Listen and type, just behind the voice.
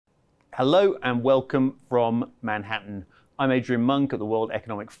Hello and welcome from Manhattan. I'm Adrian Monk at the World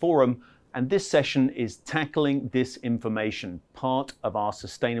Economic Forum, and this session is Tackling Disinformation, part of our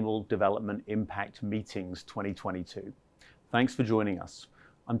Sustainable Development Impact Meetings 2022. Thanks for joining us.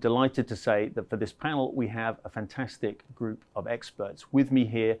 I'm delighted to say that for this panel, we have a fantastic group of experts. With me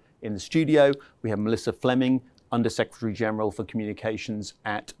here in the studio, we have Melissa Fleming, Undersecretary General for Communications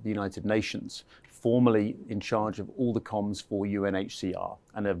at the United Nations, formerly in charge of all the comms for UNHCR,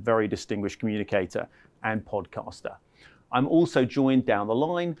 and a very distinguished communicator and podcaster. I'm also joined down the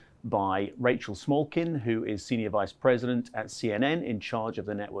line by Rachel Smolkin, who is Senior Vice President at CNN in charge of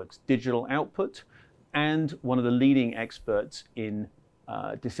the network's digital output, and one of the leading experts in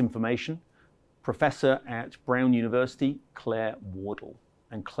disinformation, Professor at Brown University, Claire Wardle.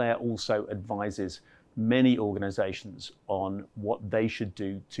 And Claire also advises many organizations on what they should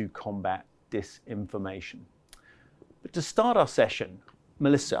do to combat disinformation. But to start our session,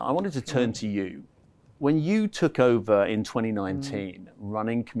 Melissa, I wanted to turn to you. When you took over in 2019,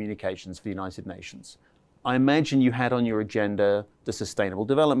 running communications for the United Nations, I imagine you had on your agenda the Sustainable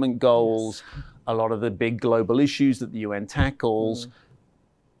Development Goals, a lot of the big global issues that the UN tackles.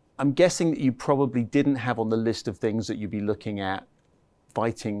 I'm guessing that you probably didn't have on the list of things that you'd be looking at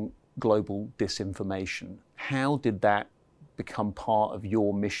fighting global disinformation. How did that become part of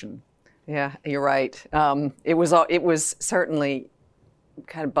your mission? Yeah, you're right. It was certainly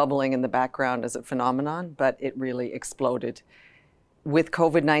kind of bubbling in the background as a phenomenon, but it really exploded with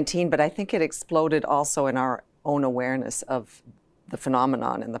COVID-19. But I think it exploded also in our own awareness of the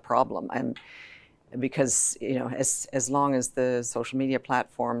phenomenon and the problem. And because, you know, as long as the social media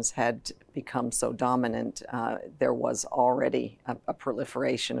platforms had become so dominant, there was already a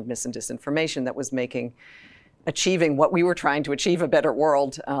proliferation of mis and disinformation that was achieving what we were trying to achieve, a better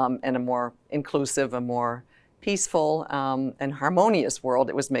world and a more inclusive, a more peaceful and harmonious world.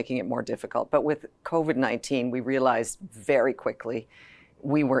 It was making it more difficult. But with COVID-19, we realized very quickly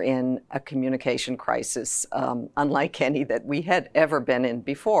we were in a communication crisis unlike any that we had ever been in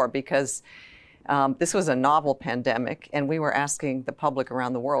before, because this was a novel pandemic, and we were asking the public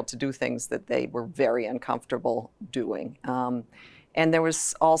around the world to do things that they were very uncomfortable doing. And there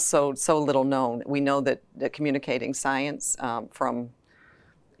was also so little known. We know that communicating science from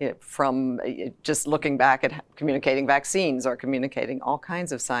just looking back at communicating vaccines or communicating all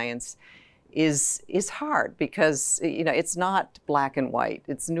kinds of science is hard, because it's not black and white,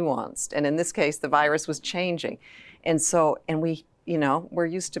 it's nuanced. And in this case, the virus was changing. And we're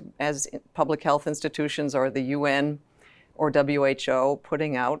used to, as public health institutions or the UN or WHO,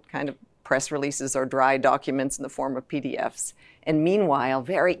 putting out kind of press releases or dry documents in the form of PDFs. And meanwhile,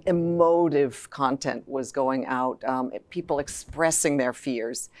 very emotive content was going out, people expressing their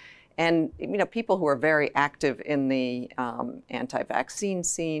fears. And people who are very active in the anti-vaccine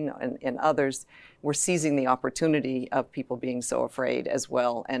scene and others were seizing the opportunity of people being so afraid as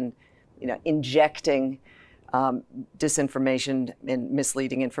well, and injecting disinformation and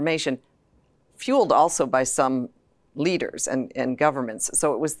misleading information, fueled also by some leaders and governments.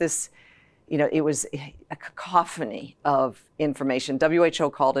 So it was this, it was a cacophony of information. WHO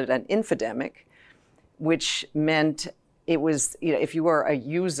called it an infodemic, which meant it was, if you were a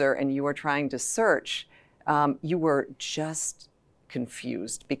user and you were trying to search, you were just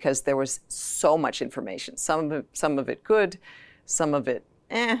confused because there was so much information. Some of it good, some of it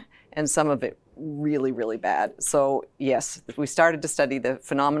and some of it really, really bad. So yes, we started to study the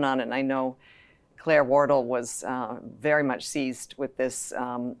phenomenon, and I know Claire Wardle was very much seized with this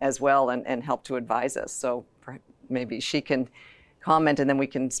as well, and helped to advise us. So maybe she can comment, and then we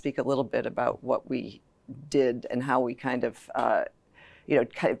can speak a little bit about what we did and how we kind of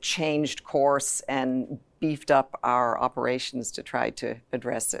changed course and beefed up our operations to try to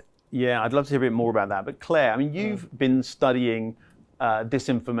address it. Yeah, I'd love to hear a bit more about that. But Claire, I mean, you've been studying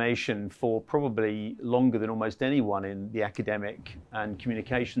disinformation for probably longer than almost anyone in the academic and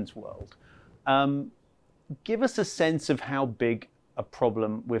communications world. Give us a sense of how big a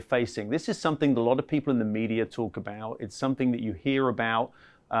problem we're facing. This is something that a lot of people in the media talk about. It's something that you hear about,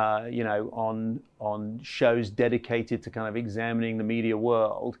 on shows dedicated to kind of examining the media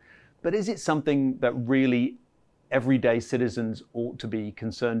world. But is it something that really everyday citizens ought to be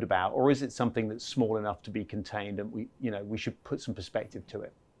concerned about, or is it something that's small enough to be contained, and we should put some perspective to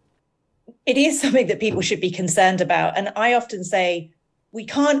it? It is something that people should be concerned about. And I often say we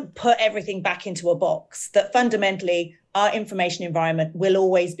can't put everything back into a box, that fundamentally our information environment will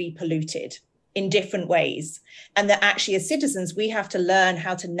always be polluted. in different ways. And that actually, as citizens, we have to learn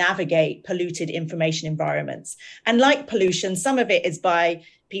how to navigate polluted information environments. And like pollution, some of it is by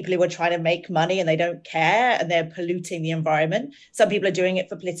people who are trying to make money and they don't care and they're polluting the environment. Some people are doing it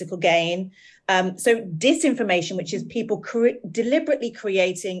for political gain. So disinformation, which is people deliberately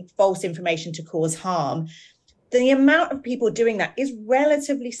creating false information to cause harm, the amount of people doing that is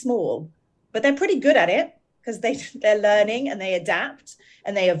relatively small, but they're pretty good at it because they're learning and they adapt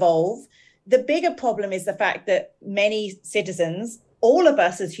and they evolve. The bigger problem is the fact that many citizens, all of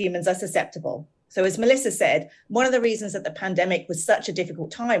us as humans, are susceptible. So as Melissa said, one of the reasons that the pandemic was such a difficult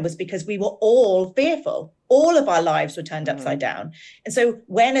time was because we were all fearful. All of our lives were turned upside down. And so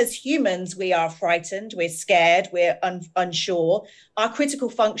when as humans, we are frightened, we're scared, we're unsure, our critical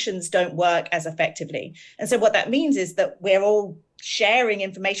functions don't work as effectively. And so what that means is that we're all sharing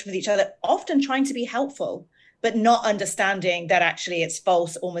information with each other, often trying to be helpful, but not understanding that actually it's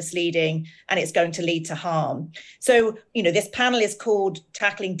false or misleading and it's going to lead to harm. So, this panel is called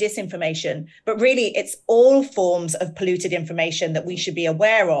Tackling Disinformation, but really it's all forms of polluted information that we should be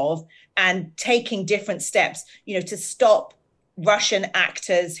aware of and taking different steps, to stop Russian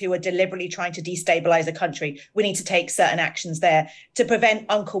actors who are deliberately trying to destabilize a country. We need to take certain actions there. To prevent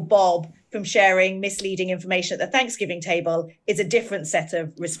Uncle Bob from sharing misleading information at the Thanksgiving table is a different set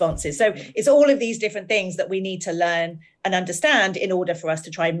of responses. So it's all of these different things that we need to learn and understand in order for us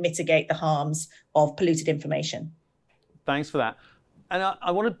to try and mitigate the harms of polluted information. Thanks for that. And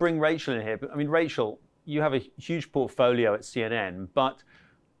I want to bring Rachel in here. But I mean, Rachel, you have a huge portfolio at CNN, but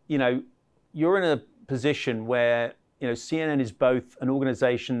you're in a position where CNN is both an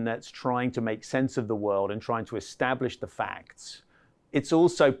organization that's trying to make sense of the world and trying to establish the facts. It's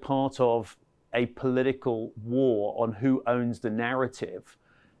also part of a political war on who owns the narrative.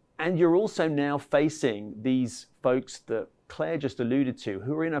 And you're also now facing these folks that Claire just alluded to,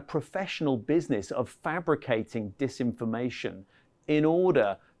 who are in a professional business of fabricating disinformation in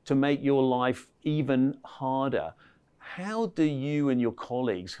order to make your life even harder. How do you and your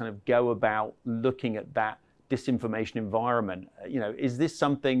colleagues kind of go about looking at that disinformation environment? Is this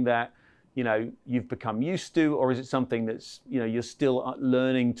something that you've become used to, or is it something that's you're still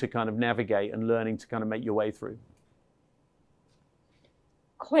learning to kind of navigate and learning to kind of make your way through?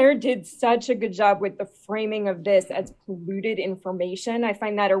 Claire did such a good job with the framing of this as polluted information. I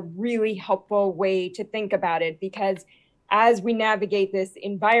find that a really helpful way to think about it, because as we navigate this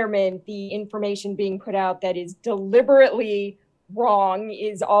environment, the information being put out that is deliberately wrong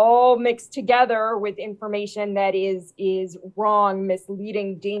is all mixed together with information that is wrong,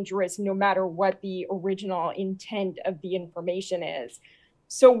 misleading, dangerous, no matter what the original intent of the information is.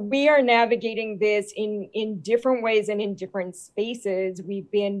 So we are navigating this in different ways and in different spaces. We've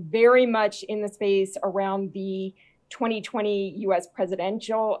been very much in the space around the 2020 US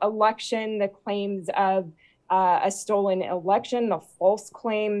presidential election, the claims of a stolen election, the false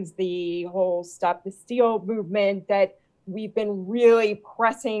claims, the whole Stop the Steal movement, that we've been really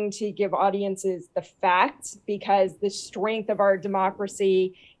pressing to give audiences the facts, because the strength of our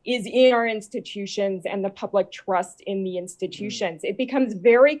democracy is in our institutions and the public trust in the institutions. It becomes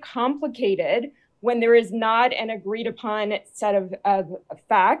very complicated when there is not an agreed upon set of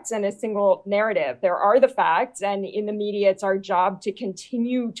facts and a single narrative. There are the facts, and in the media, it's our job to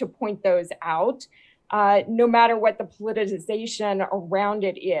continue to point those out, no matter what the politicization around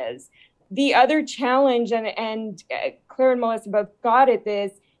it is. The other challenge, and Claire and Melissa both got at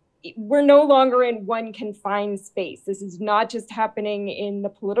this, we're no longer in one confined space. This is not just happening in the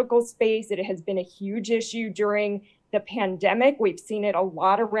political space. It has been a huge issue during the pandemic. We've seen it a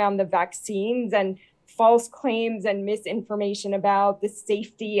lot around the vaccines and false claims and misinformation about the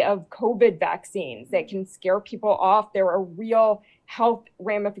safety of COVID vaccines that can scare people off. There are real health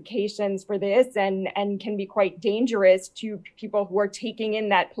ramifications for this and can be quite dangerous to people who are taking in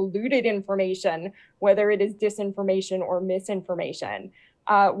that polluted information, whether it is disinformation or misinformation.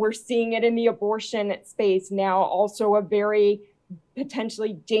 We're seeing it in the abortion space now, also a very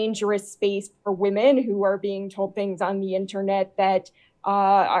potentially dangerous space for women who are being told things on the internet that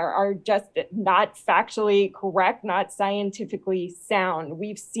are just not factually correct, not scientifically sound.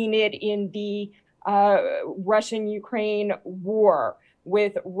 We've seen it in the Russian-Ukraine war,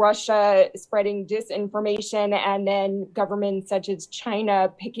 with Russia spreading disinformation and then governments such as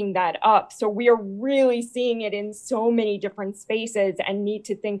China picking that up. So we are really seeing it in so many different spaces and need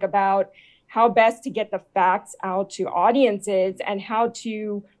to think about how best to get the facts out to audiences and how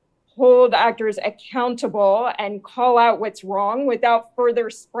to hold actors accountable and call out what's wrong without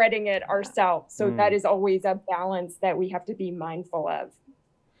further spreading it ourselves. So that is always a balance that we have to be mindful of.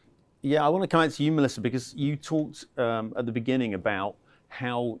 Yeah, I want to come back to you, Melissa, because you talked at the beginning about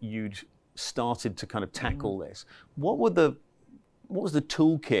how you'd started to kind of tackle this, what was the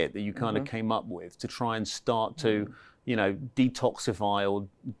toolkit that you kind of came up with to try and start to, you know, detoxify or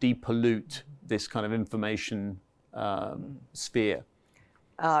depollute this kind of information sphere?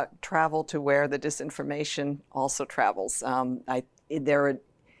 Travel to where the disinformation also travels.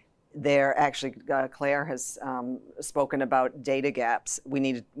 Actually, Claire has spoken about data gaps. We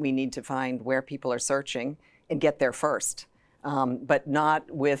need to find where people are searching and get there first, but not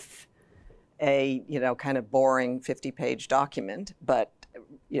with a, you know, kind of boring 50-page document, but,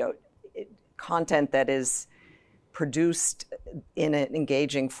 you know, content that is produced in an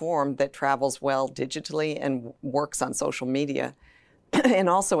engaging form that travels well digitally and works on social media. And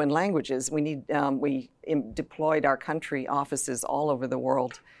also in languages. We deployed our country offices all over the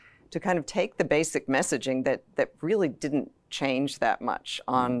world to kind of take the basic messaging that really didn't change that much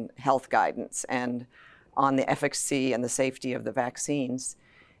on health guidance and on the efficacy and the safety of the vaccines,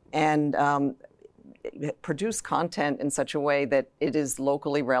 and produce content in such a way that it is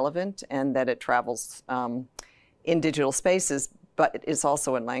locally relevant and that it travels in digital spaces, but it is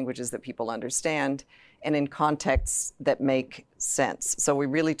also in languages that people understand and in contexts that make sense. So we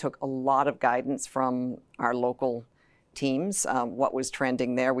really took a lot of guidance from our local teams, what was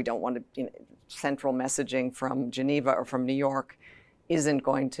trending there. We don't want to, you know, central messaging from Geneva or from New York isn't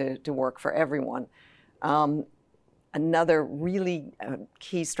going to work for everyone. Another really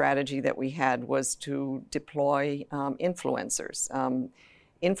key strategy that we had was to deploy influencers.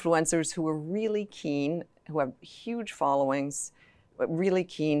 Influencers who were really keen, who have huge followings, but really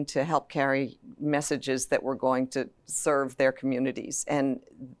keen to help carry messages that were going to serve their communities. And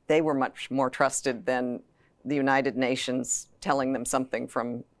they were much more trusted than the United Nations telling them something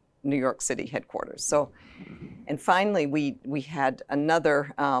from New York City headquarters. So, and finally, we had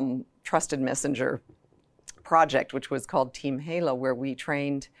another trusted messenger project, which was called Team Halo, where we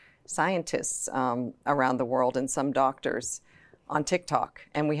trained scientists around the world and some doctors on TikTok.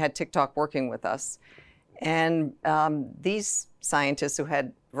 And we had TikTok working with us. And these scientists who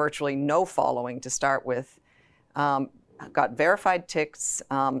had virtually no following to start with got verified tics.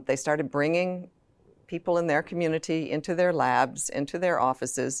 They started bringing people in their community into their labs, into their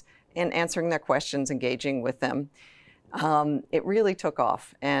offices, and answering their questions, engaging with them. It really took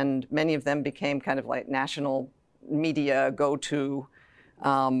off, and many of them became kind of like national media go-to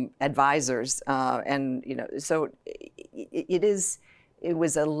advisors. And you know, so it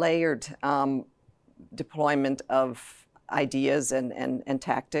was a layered deployment of ideas and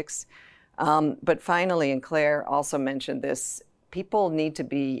tactics. But finally, and Claire also mentioned this, people need to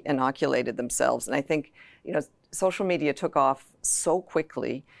be inoculated themselves. And I think, you know, social media took off so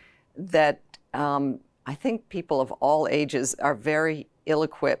quickly that I think people of all ages are very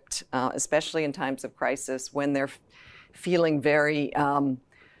ill-equipped, especially in times of crisis when they're feeling very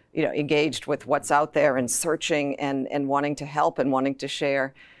you know, engaged with what's out there and searching and wanting to help and wanting to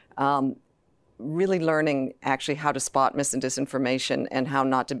share. Really learning actually how to spot mis and disinformation and how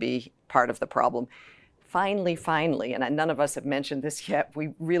not to be part of the problem. Finally, and none of us have mentioned this yet, we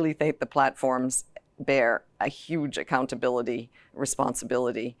really think the platforms bear a huge accountability,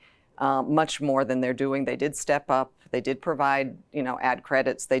 responsibility, much more than they're doing. They did step up, they did provide, you know, ad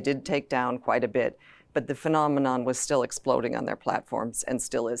credits, they did take down quite a bit, but the phenomenon was still exploding on their platforms and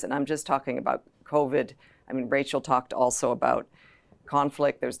still is. And I'm just talking about COVID. I mean, Rachel talked also about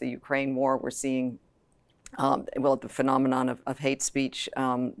conflict. There's the Ukraine war. We're seeing, well, the phenomenon of hate speech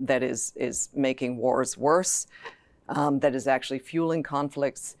that is making wars worse, that is actually fueling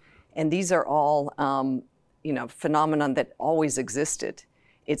conflicts. And these are all, you know, phenomenon that always existed.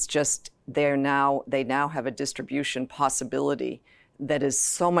 It's just they now have a distribution possibility that is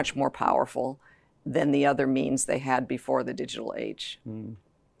so much more powerful than the other means they had before the digital age.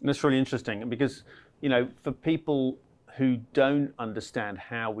 That's really interesting because, you know, for people who don't understand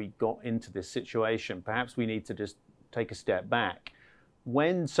how we got into this situation, perhaps we need to just take a step back.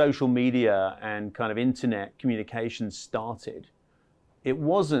 When social media and kind of internet communications started, it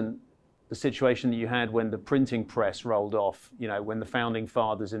wasn't the situation that you had when the printing press rolled off, you know, when the founding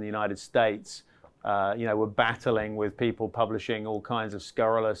fathers in the United States, you know, were battling with people publishing all kinds of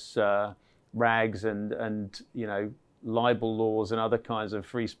scurrilous rags and, you know, libel laws and other kinds of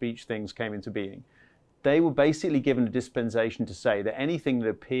free speech things came into being. They were basically given a dispensation to say that anything that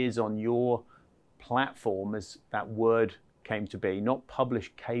appears on your platform, as that word came to be, not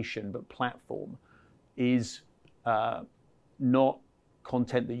publication, but platform, is not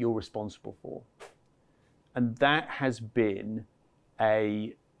content that you're responsible for. And that has been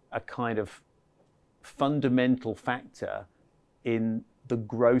a kind of fundamental factor in the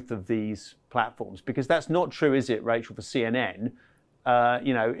growth of these platforms. Because that's not true, is it, Rachel, for CNN?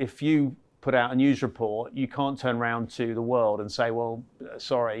 if you put out a news report, you can't turn around to the world and say, well,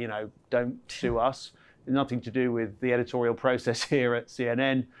 sorry, don't sue us. It's nothing to do with the editorial process here at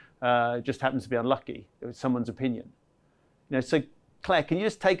CNN. It just happens to be unlucky. It was someone's opinion. So Claire, can you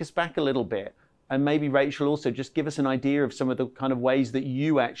just take us back a little bit? And maybe Rachel also just give us an idea of some of the kind of ways that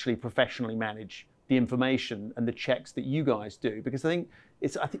you actually professionally manage the information and the checks that you guys do. Because I think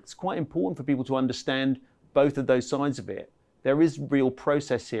it's quite important for people to understand both of those sides of it. There is real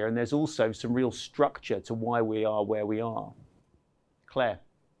process here, and there's also some real structure to why we are where we are. Claire.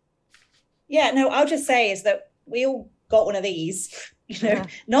 Yeah, no, I'll just say is that we all got one of these,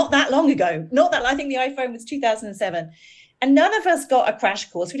 not that long ago. I think the iPhone was 2007. And none of us got a crash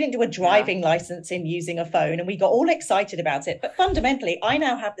course. We didn't do a driving license in using a phone, and we got all excited about it. But fundamentally, I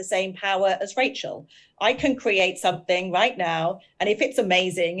now have the same power as Rachel. I can create something right now, and if it's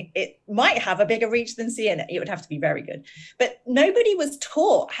amazing, it might have a bigger reach than CNN. It would have to be very good. But nobody was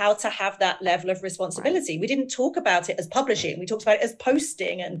taught how to have that level of responsibility. We didn't talk about it as publishing. We talked about it as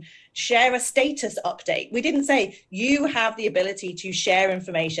posting and share a status update. We didn't say, you have the ability to share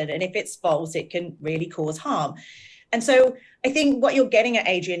information, and if it's false, it can really cause harm. And so I think what you're getting at,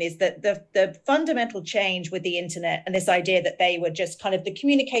 Adrian, is that the fundamental change with the internet and this idea that they were just kind of the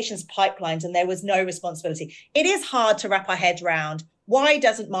communications pipelines and there was no responsibility. It is hard to wrap our heads around. Why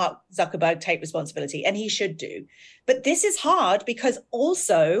doesn't Mark Zuckerberg take responsibility? And he should do. But this is hard because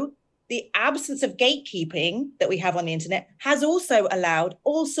also the absence of gatekeeping that we have on the internet has also allowed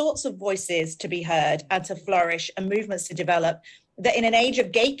all sorts of voices to be heard and to flourish and movements to develop that in an age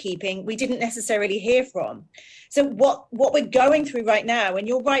of gatekeeping, we didn't necessarily hear from. So what we're going through right now, and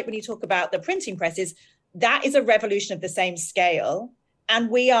you're right when you talk about the printing presses, that is a revolution of the same scale.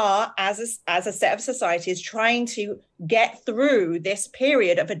 And we are, as a set of societies, trying to get through this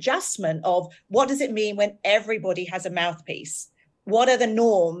period of adjustment of what does it mean when everybody has a mouthpiece? What are the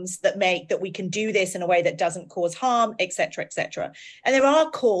norms that make that we can do this in a way that doesn't cause harm, et cetera, et cetera? And there are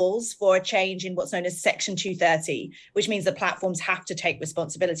calls for a change in what's known as Section 230, which means the platforms have to take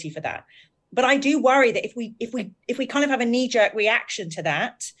responsibility for that. But I do worry that if we kind of have a knee-jerk reaction to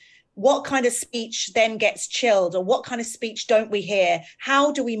that, what kind of speech then gets chilled, or what kind of speech don't we hear?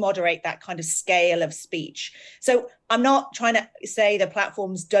 How do we moderate that kind of scale of speech? So I'm not trying to say the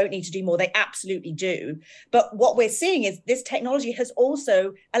platforms don't need to do more. They absolutely do. But what we're seeing is this technology has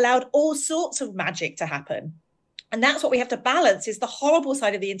also allowed all sorts of magic to happen. And that's what we have to balance, is the horrible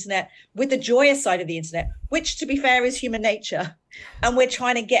side of the internet with the joyous side of the internet, which, to be fair, is human nature. And we're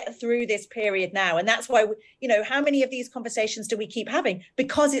trying to get through this period now. And that's why, how many of these conversations do we keep having?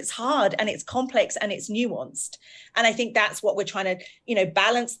 Because it's hard and it's complex and it's nuanced. And I think that's what we're trying to,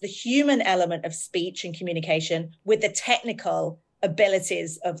 balance the human element of speech and communication with the technical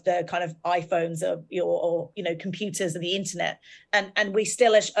abilities of the kind of iPhones or computers and the internet. And we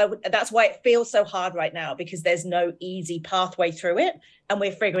still, that's why it feels so hard right now, because there's no easy pathway through it. And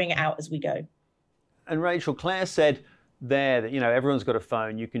we're figuring it out as we go. And Rachel, Claire said there that, everyone's got a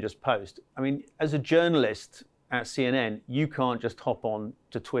phone, you can just post. I mean, as a journalist at CNN, you can't just hop on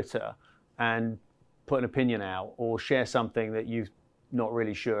to Twitter and put an opinion out or share something that you're not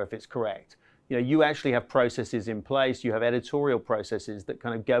really sure if it's correct. You actually have processes in place. You have editorial processes that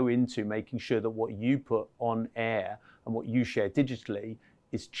kind of go into making sure that what you put on air and what you share digitally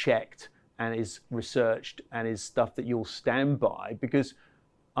is checked and is researched and is stuff that you'll stand by, because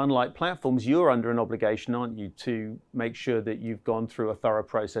unlike platforms, you're under an obligation, aren't you, to make sure that you've gone through a thorough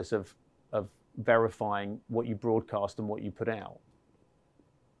process of verifying what you broadcast and what you put out.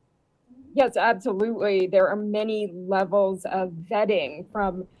 Yes, absolutely. There are many levels of vetting,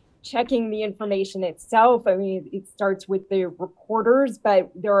 from checking the information itself. I mean, it starts with the reporters, but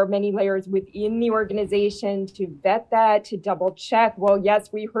there are many layers within the organization to vet that, to double check. Well,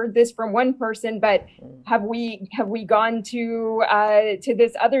 yes, we heard this from one person, but have we gone to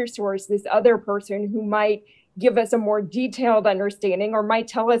this other source, this other person who might give us a more detailed understanding, or might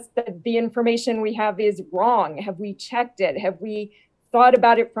tell us that the information we have is wrong? Have we checked it? Have we thought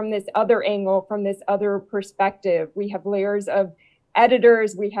about it from this other angle, from this other perspective? We have layers of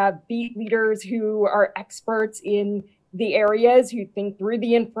editors, we have beat leaders who are experts in the areas, who think through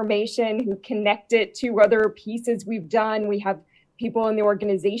the information, who connect it to other pieces we've done. We have people in the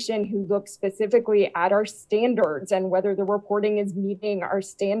organization who look specifically at our standards and whether the reporting is meeting our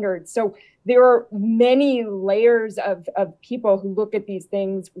standards. So there are many layers of people who look at these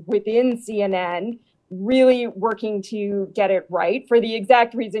things within CNN, really working to get it right for the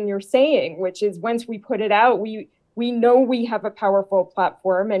exact reason you're saying, which is once we put it out, we know we have a powerful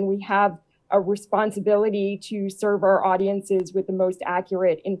platform and we have a responsibility to serve our audiences with the most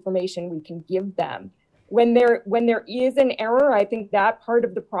accurate information we can give them. when there is an error, I think that part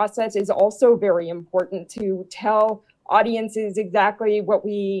of the process is also very important, to tell audiences exactly what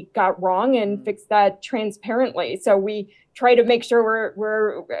we got wrong and fix that transparently. So we try to make sure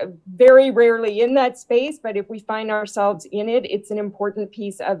we're very rarely in that space, but if we find ourselves in it, it's an important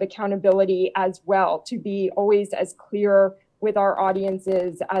piece of accountability as well, to be always as clear with our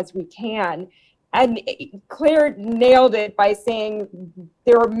audiences as we can. And Claire nailed it by saying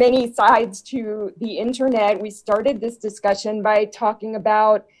there are many sides to the internet. We started this discussion by talking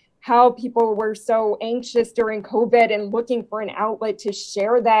about how people were so anxious during COVID and looking for an outlet to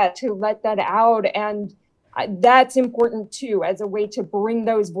share that, to let that out. And that's important too, as a way to bring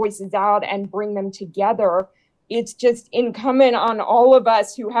those voices out and bring them together. It's just incumbent on all of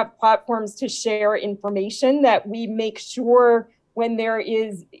us who have platforms to share information that we make sure when there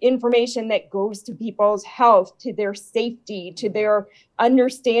is information that goes to people's health, to their safety, to their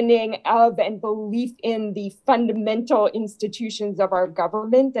understanding of and belief in the fundamental institutions of our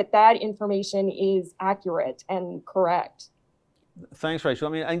government, that information is accurate and correct. Thanks, Rachel.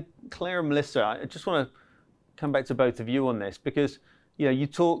 I mean, and Claire and Melissa, I just want to come back to both of you on this, because you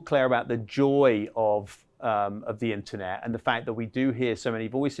talk, Claire, about the joy of the internet and the fact that we do hear so many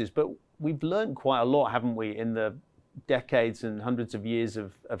voices, but we've learned quite a lot, haven't we, in the decades and hundreds of years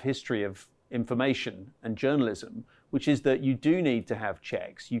of history of information and journalism, which is that you do need to have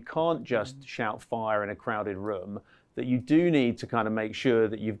checks. You can't just shout fire in a crowded room, that you do need to kind of make sure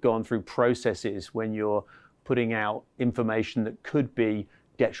that you've gone through processes when you're putting out information that could be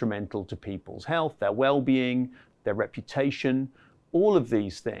detrimental to people's health, their well-being, their reputation, all of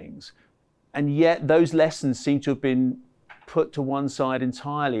these things. And yet those lessons seem to have been put to one side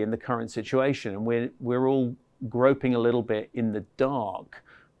entirely in the current situation, and we're all groping a little bit in the dark.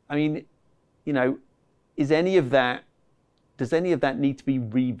 I mean, does any of that need to be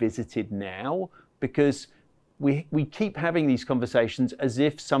revisited now? Because we keep having these conversations as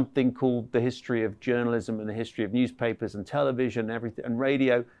if something called the history of journalism and the history of newspapers and television and everything and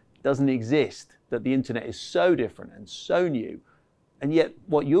radio doesn't exist, that the internet is so different and so new. And yet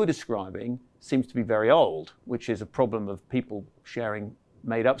what you're describing seems to be very old, which is a problem of people sharing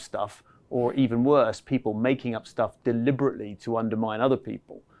made up stuff, or even worse, people making up stuff deliberately to undermine other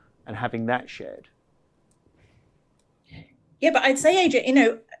people and having that shared. Yeah, but I'd say,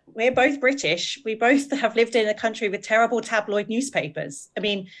 Adrian, we're both British. We both have lived in a country with terrible tabloid newspapers. I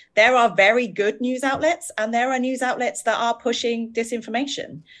mean, there are very good news outlets, and there are news outlets that are pushing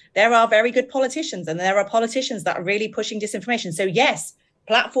disinformation. There are very good politicians, and there are politicians that are really pushing disinformation. So yes,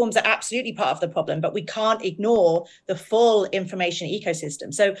 platforms are absolutely part of the problem, but we can't ignore the full information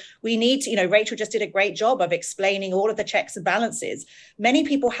ecosystem. So we need to, Rachel just did a great job of explaining all of the checks and balances. Many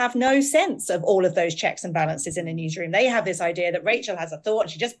people have no sense of all of those checks and balances in the newsroom. They have this idea that Rachel has a thought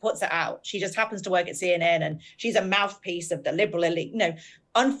and she just puts it out. She just happens to work at CNN and she's a mouthpiece of the liberal elite.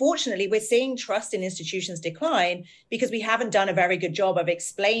 Unfortunately, we're seeing trust in institutions decline because we haven't done a very good job of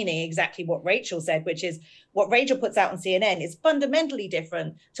explaining exactly what Rachel said, which is what Rachel puts out on CNN is fundamentally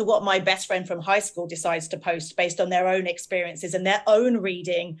different to what my best friend from high school decides to post based on their own experiences and their own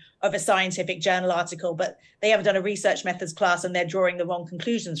reading of a scientific journal article, but they haven't done a research methods class and they're drawing the wrong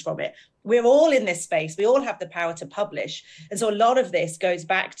conclusions from it. We're all in this space. We all have the power to publish. And so a lot of this goes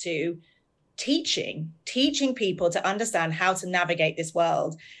back to teaching people to understand how to navigate this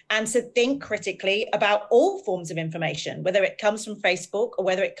world and to think critically about all forms of information, whether it comes from Facebook or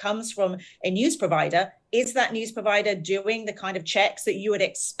whether it comes from a news provider. Is that news provider doing the kind of checks that you would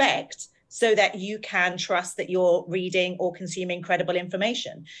expect so that you can trust that you're reading or consuming credible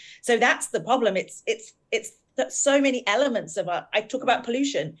information? So that's the problem. It's so many elements of I talk about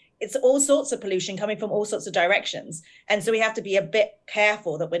pollution. It's all sorts of pollution coming from all sorts of directions. And so we have to be a bit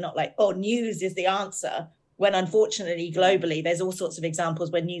careful that we're not like, oh, news is the answer, when unfortunately, globally, there's all sorts of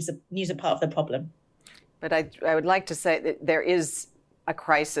examples where news are part of the problem. But I would like to say that there is a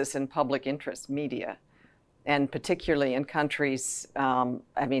crisis in public interest media, and particularly in countries,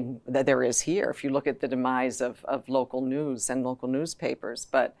 that there is here, if you look at the demise of local news and local newspapers.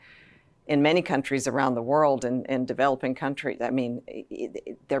 But in many countries around the world, in developing countries,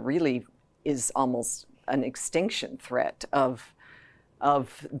 there really is almost an extinction threat of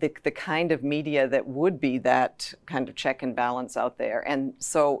the kind of media that would be that kind of check and balance out there. And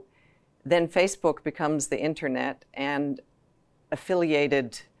so then Facebook becomes the internet, and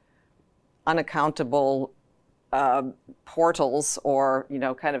affiliated, unaccountable portals or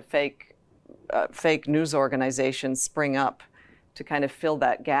kind of fake news organizations spring up to kind of fill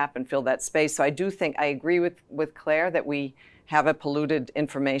that gap and fill that space. So I do think I agree with Claire that we have a polluted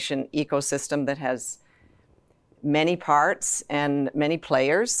information ecosystem that has many parts and many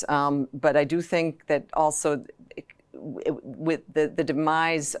players, but I do think that also with the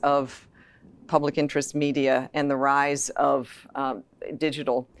demise of public interest media and the rise of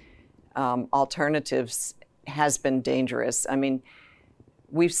digital alternatives has been dangerous. I mean,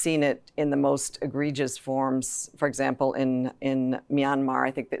 we've seen it in the most egregious forms. For example, in Myanmar,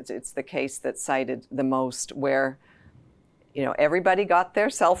 I think that it's the case that's cited the most, where everybody got their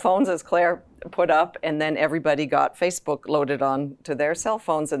cell phones, as Claire put up, and then everybody got Facebook loaded on to their cell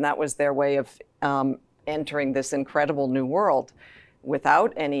phones, and that was their way of entering this incredible new world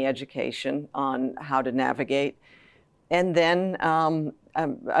without any education on how to navigate. And then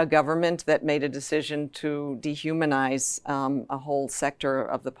a government that made a decision to dehumanize a whole sector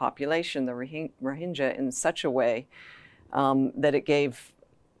of the population, the Rohingya, in such a way that it gave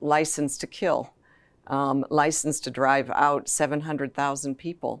license to kill, license to drive out 700,000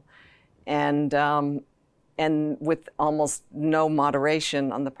 people, and with almost no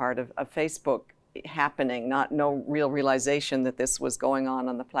moderation on the part of Facebook happening, no real realization that this was going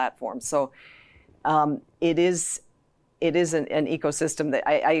on the platform. So it is an ecosystem that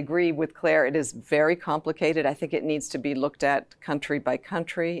I agree with Claire. It is very complicated. I think it needs to be looked at country by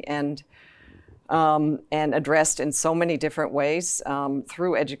country and addressed in so many different ways,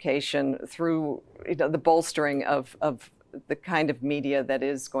 through education, through the bolstering of the kind of media that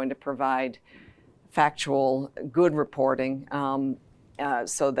is going to provide factual, good reporting,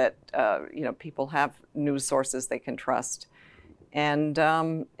 so that people have news sources they can trust, and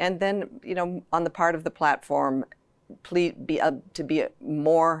then on the part of the platform, to be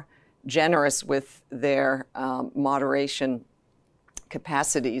more generous with their moderation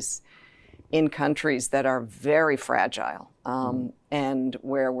capacities in countries that are very fragile, and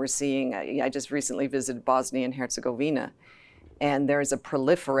where we're seeing, I just recently visited Bosnia and Herzegovina, and there's a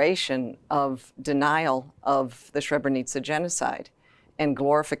proliferation of denial of the Srebrenica genocide and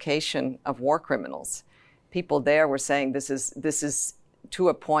glorification of war criminals. People there were saying this is to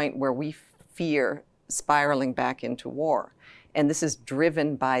a point where we fear spiraling back into war. And this is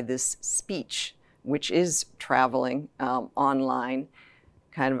driven by this speech, which is traveling online,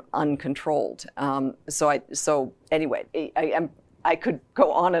 kind of uncontrolled. So anyway, I could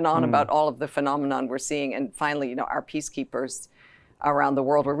go on and on about all of the phenomenon we're seeing. And finally, our peacekeepers around the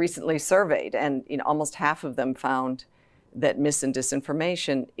world were recently surveyed, and almost half of them found that mis and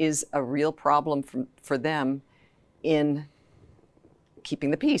disinformation is a real problem for them in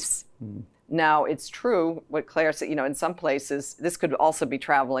keeping the peace. Now, it's true what Claire said, in some places, this could also be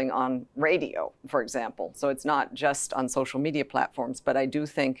traveling on radio, for example. So it's not just on social media platforms, but I do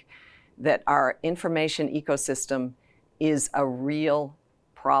think that our information ecosystem is a real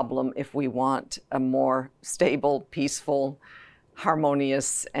problem if we want a more stable, peaceful,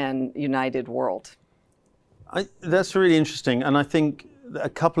 harmonious, and united world. That's really interesting. And I think a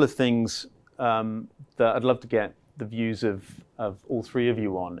couple of things that I'd love to get the views of all three of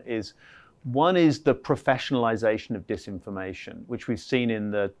you on is, one is the professionalization of disinformation, which we've seen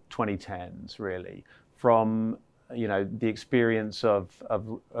in the 2010s, really, from the experience of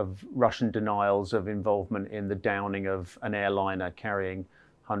Russian denials of involvement in the downing of an airliner carrying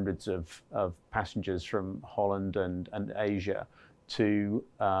hundreds of passengers from Holland and Asia, to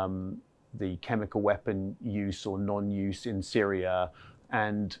the chemical weapon use or non-use in Syria,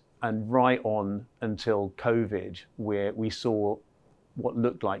 and right on until COVID, where we saw what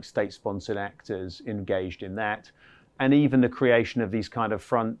looked like state-sponsored actors engaged in that, and even the creation of these kind of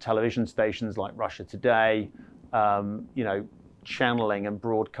front television stations like Russia Today, channeling and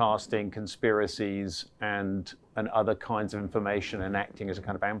broadcasting conspiracies and other kinds of information and acting as a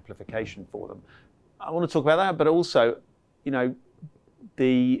kind of amplification for them. I want to talk about that, but also,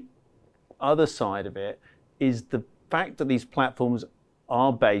 the other side of it is the fact that these platforms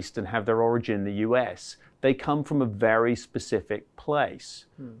are based and have their origin in the US. They come from a very specific place,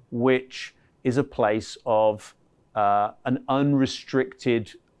 which is a place of an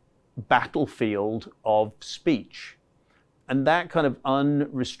unrestricted battlefield of speech. And that kind of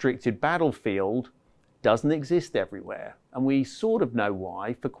unrestricted battlefield doesn't exist everywhere. And we sort of know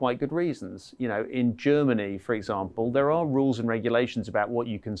why, for quite good reasons. In Germany, for example, there are rules and regulations about what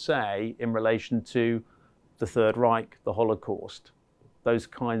you can say in relation to the Third Reich, the Holocaust, those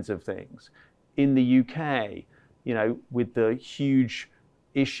kinds of things. In the UK, with the huge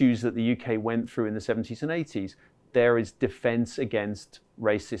issues that the UK went through in the 70s and 80s, there is defense against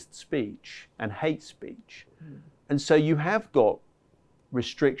racist speech and hate speech. And so you have got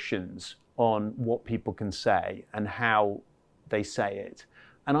restrictions on what people can say and how they say it.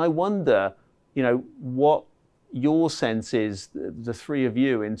 And I wonder, what your sense is, the three of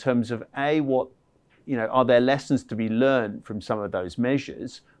you, in terms of what are there lessons to be learned from some of those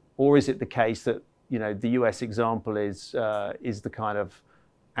measures, or is it the case that the US example is the kind of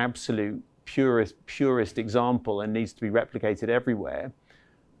absolute purest example and needs to be replicated everywhere?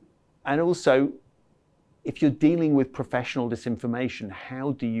 And also, if you're dealing with professional disinformation,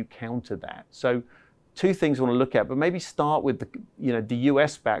 how do you counter that? So, two things I want to look at, but maybe start with the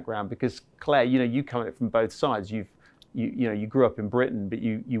US background, because Claire, you come at it from both sides. You grew up in Britain, but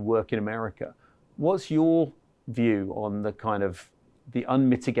you work in America. What's your view on the kind of the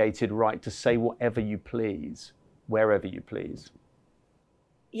unmitigated right to say whatever you please, wherever you please?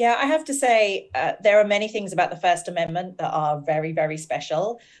 Yeah, I have to say, there are many things about the First Amendment that are very, very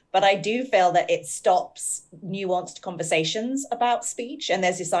special, but I do feel that it stops nuanced conversations about speech. And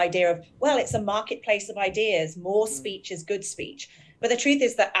there's this idea of, well, it's a marketplace of ideas, more speech is good speech. But the truth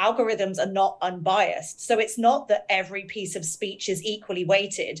is that algorithms are not unbiased. So it's not that every piece of speech is equally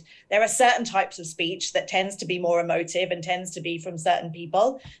weighted. There are certain types of speech that tends to be more emotive and tends to be from certain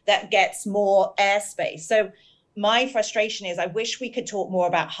people that gets more airspace. So my frustration is I wish we could talk more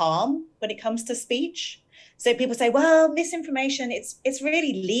about harm when it comes to speech. So people say, well, misinformation, it's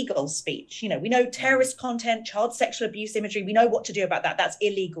really legal speech. We know terrorist content, child sexual abuse imagery, we know what to do about that. That's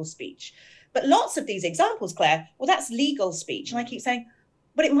illegal speech. But lots of these examples, Claire, well, that's legal speech. And I keep saying,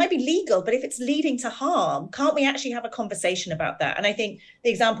 but it might be legal, but if it's leading to harm, can't we actually have a conversation about that? And I think the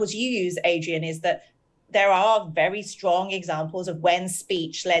examples you use, Adrian, is that there are very strong examples of when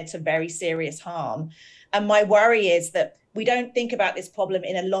speech led to very serious harm. And my worry is that we don't think about this problem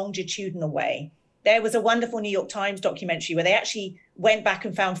in a longitudinal way. There was a wonderful New York Times documentary where they actually went back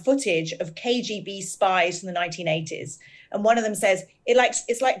and found footage of KGB spies from the 1980s. And one of them says,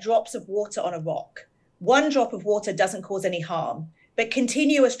 it's like drops of water on a rock. One drop of water doesn't cause any harm, but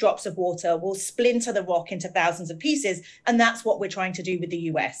continuous drops of water will splinter the rock into thousands of pieces. And that's what we're trying to do with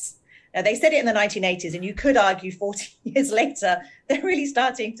the US. Now, they said it in the 1980s, and you could argue 40 years later, they're really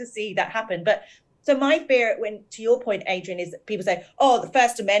starting to see that happen. But so my fear, to your point, Adrian, is that people say, oh, the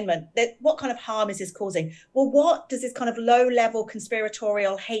First Amendment, what kind of harm is this causing? Well, what does this kind of low-level,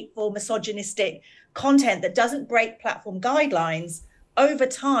 conspiratorial, hateful, misogynistic content that doesn't break platform guidelines over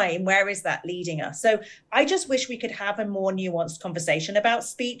time, where is that leading us? So I just wish we could have a more nuanced conversation about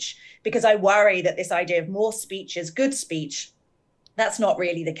speech, because I worry that this idea of more speech is good speech, that's not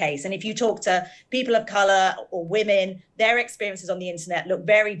really the case. And if you talk to people of color or women, their experiences on the internet look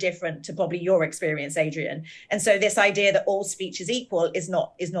very different to probably your experience, Adrian. And so this idea that all speech is equal is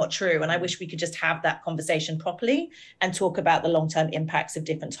not true. And I wish we could just have that conversation properly and talk about the long-term impacts of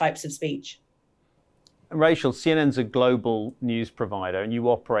different types of speech. Rachel, CNN's a global news provider, and you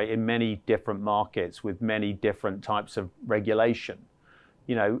operate in many different markets with many different types of regulation.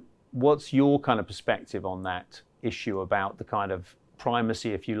 What's your kind of perspective on that issue about the kind of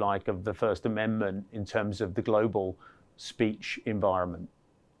primacy, if you like, of the First Amendment in terms of the global speech environment?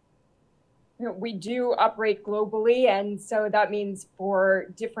 We do operate globally, and so that means for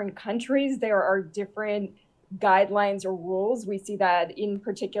different countries, there are different guidelines or rules. We see that in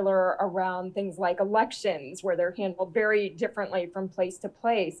particular around things like elections, where they're handled very differently from place to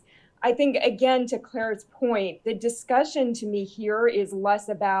place. I think, again, to Claire's point, the discussion to me here is less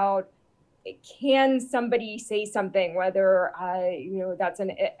about can somebody say something, whether that's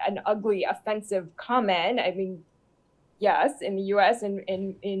an ugly, offensive comment. I mean, yes, in the US and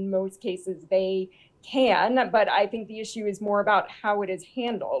in most cases they can, but I think the issue is more about how it is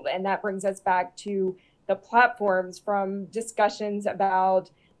handled. And that brings us back to the platforms, from discussions about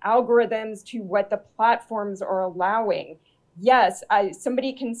algorithms to what the platforms are allowing. Yes,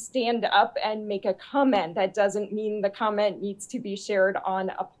 somebody can stand up and make a comment. That doesn't mean the comment needs to be shared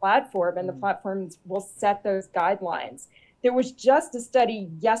on a platform, and the platforms will set those guidelines. There was just a study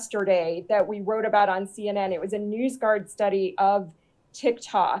yesterday that we wrote about on CNN. It was a NewsGuard study of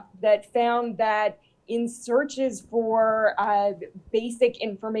TikTok that found that in searches for basic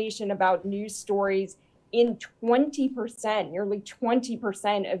information about news stories, in 20%, nearly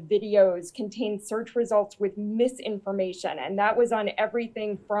 20% of videos contain search results with misinformation. And that was on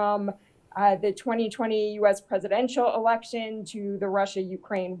everything from the 2020 US presidential election to the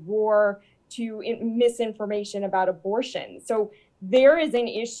Russia-Ukraine war to misinformation about abortion. So there is an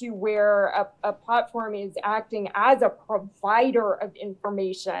issue where a platform is acting as a provider of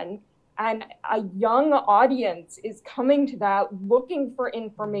information, and a young audience is coming to that looking for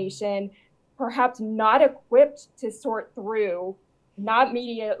information, perhaps not equipped to sort through, not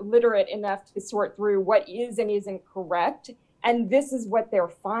media literate enough to sort through what is and isn't correct. And this is what they're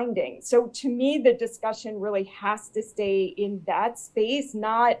finding. So to me, the discussion really has to stay in that space,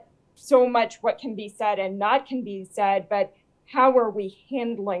 not so much what can be said and not can be said, but how are we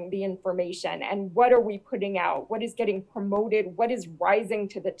handling the information and what are we putting out? What is getting promoted? What is rising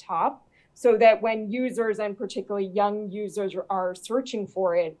to the top? So that when users, and particularly young users, are searching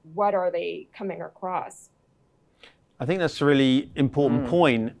for it, what are they coming across? I think that's a really important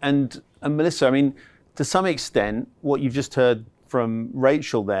point. And Melissa, I mean, to some extent, what you've just heard from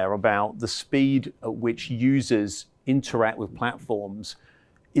Rachel there about the speed at which users interact with platforms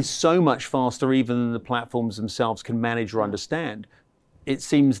is so much faster even than the platforms themselves can manage or understand. It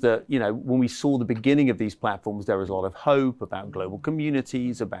seems that, you know, when we saw the beginning of these platforms, there was a lot of hope about global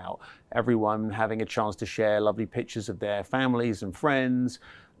communities, about everyone having a chance to share lovely pictures of their families and friends,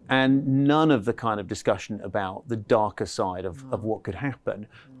 and none of the kind of discussion about the darker side of what could happen.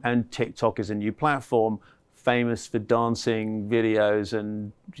 And TikTok is a new platform, famous for dancing videos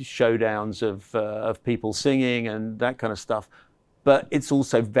and showdowns of people singing and that kind of stuff. But it's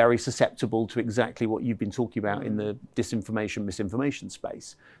also very susceptible to exactly what you've been talking about in the disinformation, misinformation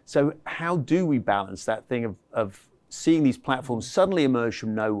space. So how do we balance that thing of seeing these platforms suddenly emerge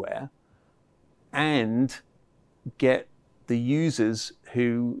from nowhere and get the users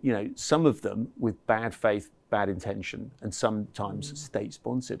who, you know, some of them with bad faith, bad intention, and sometimes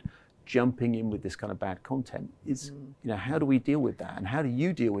state-sponsored, jumping in with this kind of bad content is, you know, how do we deal with that? And how do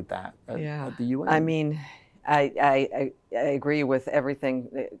you deal with that at the UN? I mean, I agree with everything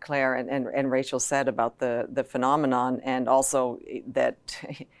that Claire and Rachel said about the phenomenon, and also that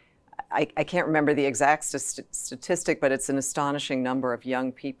I can't remember the exact statistic, but it's an astonishing number of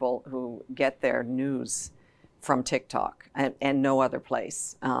young people who get their news from TikTok and no other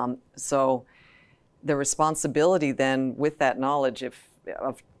place. So the responsibility then with that knowledge of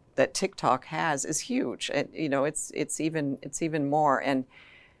that TikTok has is huge. And, you know, it's even more. And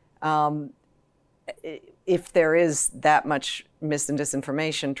if there is that much mis and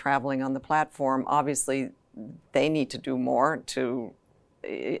disinformation traveling on the platform, obviously they need to do more to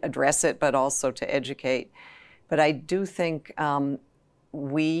address it, but also to educate. But I do think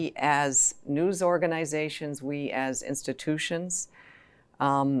we as news organizations, we as institutions,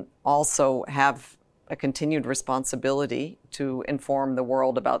 also have a continued responsibility to inform the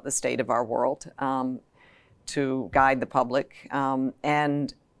world about the state of our world, to guide the public.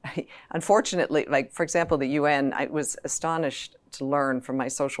 And unfortunately, like, for example, the UN, I was astonished to learn from my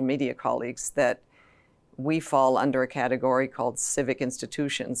social media colleagues that we fall under a category called civic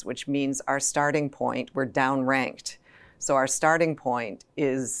institutions, which means our starting point, we're downranked. So our starting point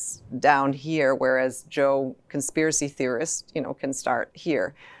is down here, whereas Joe, conspiracy theorist, you know, can start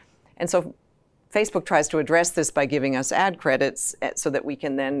here. And so Facebook tries to address this by giving us ad credits so that we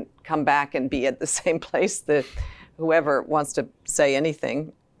can then come back and be at the same place that whoever wants to say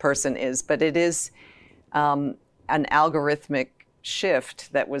anything person is. But it is an algorithmic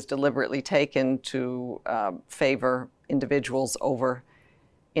shift that was deliberately taken to favor individuals over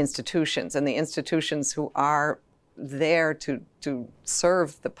institutions. And the institutions who are there to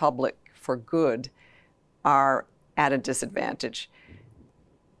serve the public for good are at a disadvantage.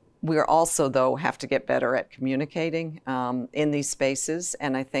 We are also, though, have to get better at communicating in these spaces.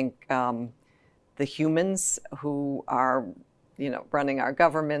 And I think the humans who are, you know, running our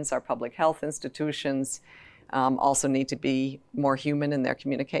governments, our public health institutions, also need to be more human in their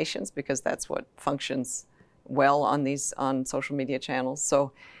communications, because that's what functions well on social media channels.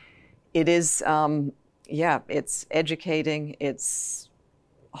 So it is, it's educating, it's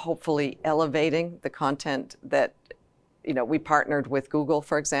hopefully elevating the content that, you know, we partnered with Google,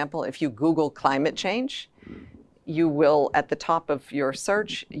 for example. If you Google climate change, you will, at the top of your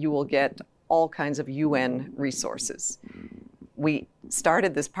search, you will get all kinds of UN resources. We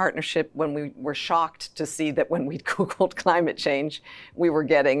started this partnership when we were shocked to see that when we Googled climate change, we were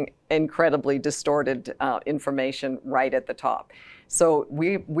getting incredibly distorted information right at the top. So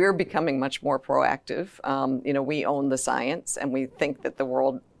we're becoming much more proactive. You know, we own the science, and we think that the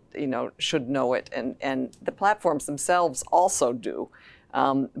world, you know, should know it, and the platforms themselves also do.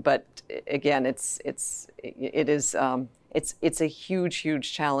 But again, it's a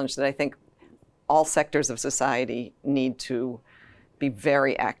huge challenge that I think all sectors of society need to be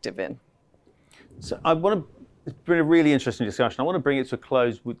very active in. So it's been a really interesting discussion. I want to bring it to a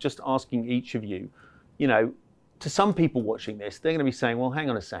close with just asking each of you, you know, to some people watching this, they're going to be saying, well, hang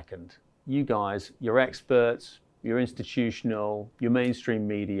on a second. You guys, you're experts, you're institutional, you're mainstream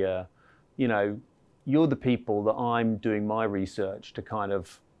media, you know, you're the people that I'm doing my research to kind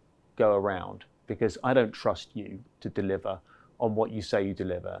of go around, because I don't trust you to deliver on what you say you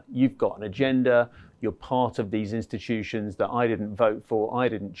deliver. You've got an agenda, you're part of these institutions that I didn't vote for, I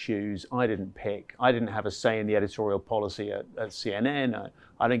didn't choose, I didn't pick, I didn't have a say in the editorial policy at CNN,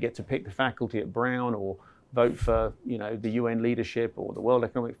 I don't get to pick the faculty at Brown or vote for, the UN leadership or the World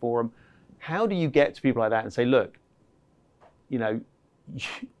Economic Forum. How do you get to people like that and say, look,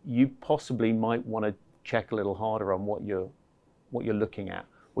 you possibly might want to check a little harder on what you're looking at,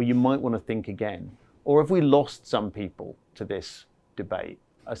 or you might want to think again? Or have we lost some people to this debate?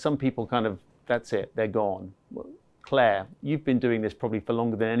 Some people kind of, that's it, they're gone. Claire, you've been doing this probably for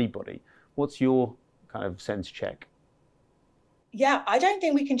longer than anybody. What's your kind of sense check? Yeah, I don't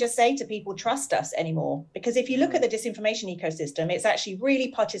think we can just say to people, trust us anymore. Because if you look at the disinformation ecosystem, it's actually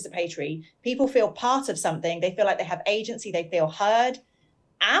really participatory. People feel part of something. They feel like they have agency. They feel heard.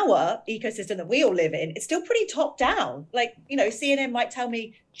 Our ecosystem that we all live in, it's still pretty top down. Like, CNN might tell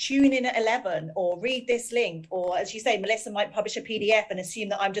me, tune in at 11 or read this link. Or as you say, Melissa might publish a PDF and assume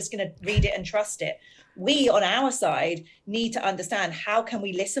that I'm just going to read it and trust it. We on our side need to understand, how can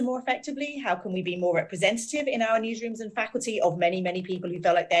we listen more effectively? How can we be more representative in our newsrooms and faculty of many, many people who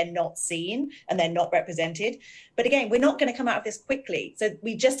feel like they're not seen and they're not represented? But again, we're not going to come out of this quickly. So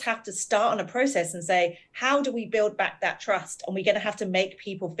we just have to start on a process and say, how do we build back that trust? And we're going to have to make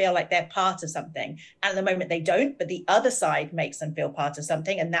people feel like they're part of something. And at the moment they don't, but the other side makes them feel part of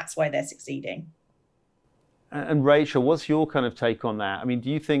something. And that's why they're succeeding. And Rachel, what's your kind of take on that? I mean, do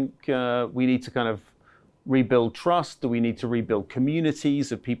you think we need to kind of rebuild trust? Do we need to rebuild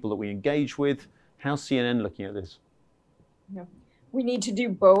communities of people that we engage with? How's CNN looking at this? Yeah. We need to do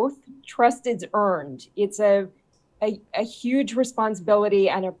both. Trust is earned. It's a huge responsibility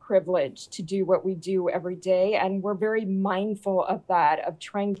and a privilege to do what we do every day. And we're very mindful of that, of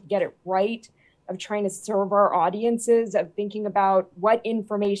trying to get it right, of trying to serve our audiences, of thinking about what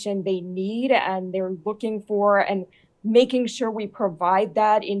information they need and they're looking for, and making sure we provide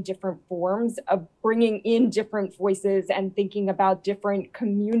that in different forms, of bringing in different voices and thinking about different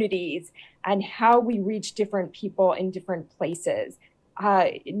communities and how we reach different people in different places.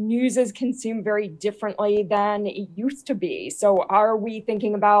 News is consumed very differently than it used to be. So are we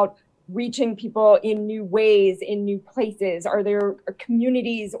thinking about reaching people in new ways, in new places? Are there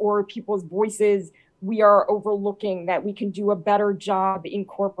communities or people's voices we are overlooking that we can do a better job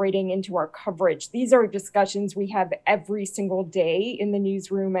incorporating into our coverage? These are discussions we have every single day in the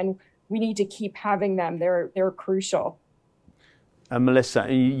newsroom, and we need to keep having them. They're crucial.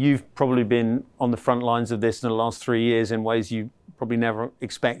 Melissa, you've probably been on the front lines of this in the last 3 years in ways you probably never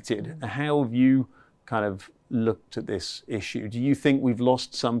expected. How have you kind of looked at this issue? Do you think we've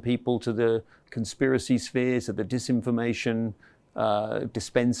lost some people to the conspiracy spheres, to the disinformation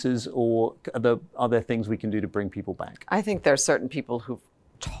dispensers, or are there things we can do to bring people back? I think there are certain people who've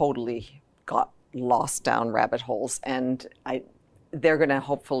totally got lost down rabbit holes, and they're going to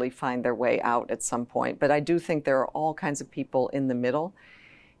hopefully find their way out at some point. But I do think there are all kinds of people in the middle,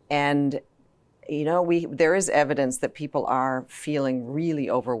 and there is evidence that people are feeling really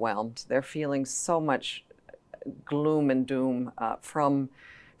overwhelmed. They're feeling so much gloom and doom from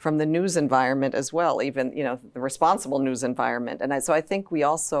the news environment as well, even the responsible news environment. And so I think we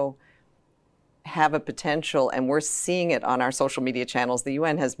also have a potential, and we're seeing it on our social media channels. The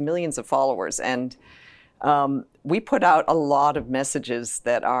UN has millions of followers, and we put out a lot of messages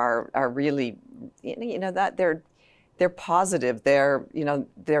that are really, that they're positive,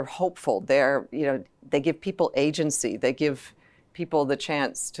 they're hopeful, they give people agency, they give people the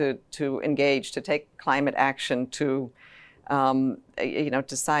chance to engage, to take climate action, to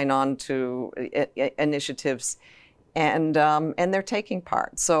sign on to initiatives, and they're taking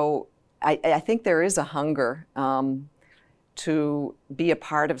part. So I think there is a hunger to be a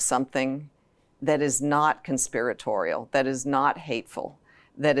part of something that is not conspiratorial, that is not hateful,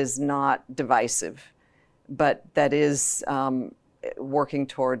 that is not divisive, but that is working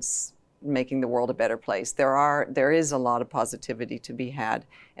towards making the world a better place. There is a lot of positivity to be had,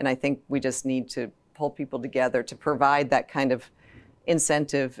 and I think we just need to pull people together to provide that kind of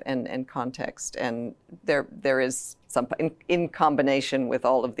incentive and context. And there is some, in combination with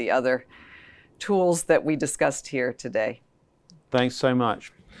all of the other tools that we discussed here today. Thanks so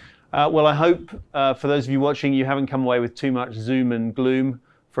much. Well, I hope for those of you watching, you haven't come away with too much zoom and gloom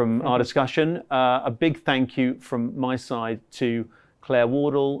from our discussion. A big thank you from my side to Claire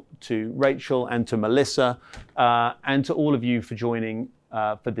Wardle, to Rachel, and to Melissa, and to all of you for joining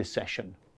for this session.